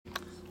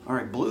All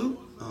right, Blue.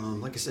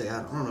 Like I say,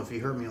 I don't know if you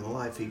heard me on the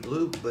live feed,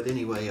 Blue, but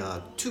anyway,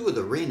 two of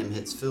the random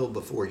hits filled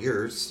before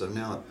yours, so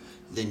now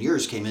then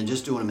yours came in,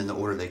 just doing them in the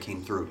order they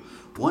came through.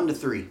 1 to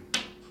 3.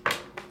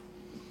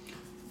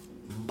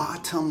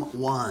 Bottom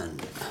one.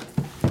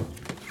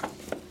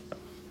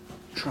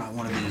 Try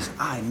one of these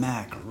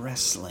iMac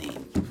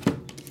Wrestling.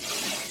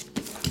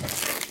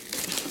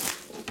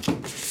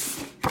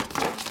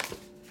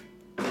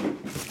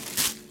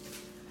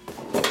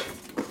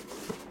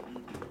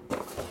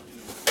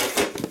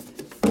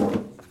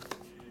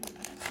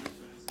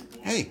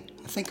 Hey,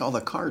 I think all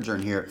the cards are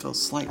in here. It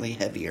feels slightly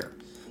heavier.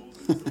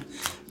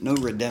 No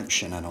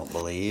redemption, I don't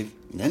believe.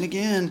 Then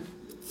again,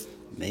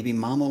 maybe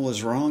Mama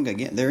was wrong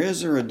again. There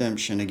is a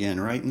redemption again,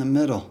 right in the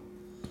middle.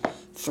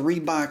 3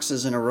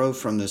 boxes in a row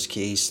from this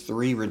case,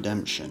 3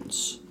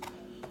 redemptions.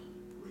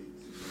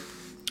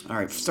 All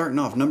right, starting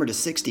off, number to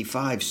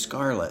 65,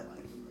 Scarlett.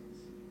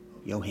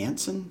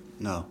 Johansson?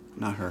 No,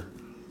 not her.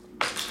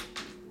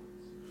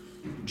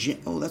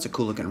 Oh, that's a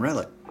cool looking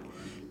relic.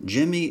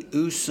 Jimmy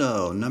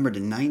Uso, number to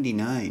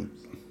 99.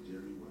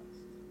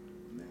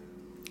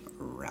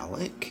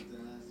 Relic.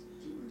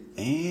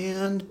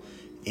 And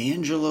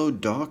Angelo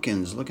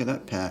Dawkins, look at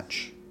that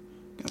patch.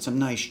 Got some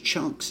nice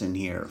chunks in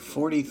here.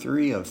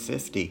 43 of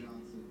 50.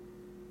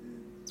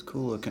 It's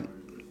cool looking.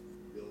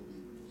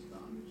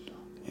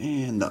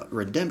 And the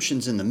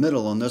redemption's in the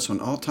middle on this one.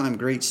 All-time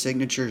great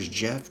signatures,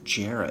 Jeff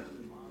Jarrett.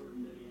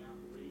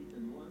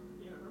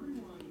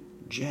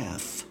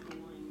 Jeff.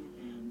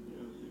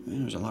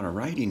 Man, there's a lot of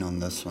writing on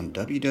this one.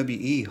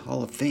 WWE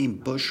Hall of Fame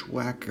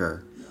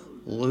Bushwhacker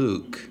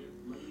Luke.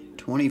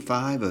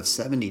 25 of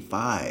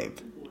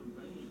 75.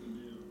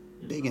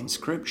 Big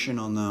inscription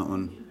on that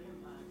one.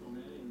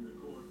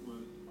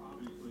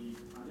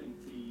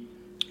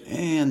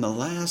 And the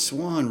last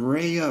one,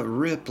 Rhea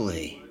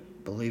Ripley.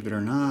 Believe it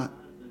or not,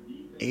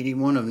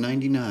 81 of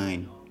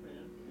 99.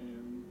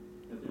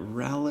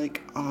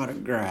 Relic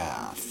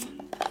autograph.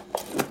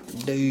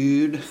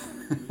 Dude.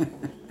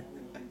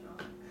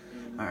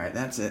 Alright,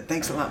 that's it.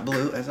 Thanks a lot,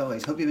 Blue. As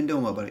always, hope you've been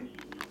doing well, buddy.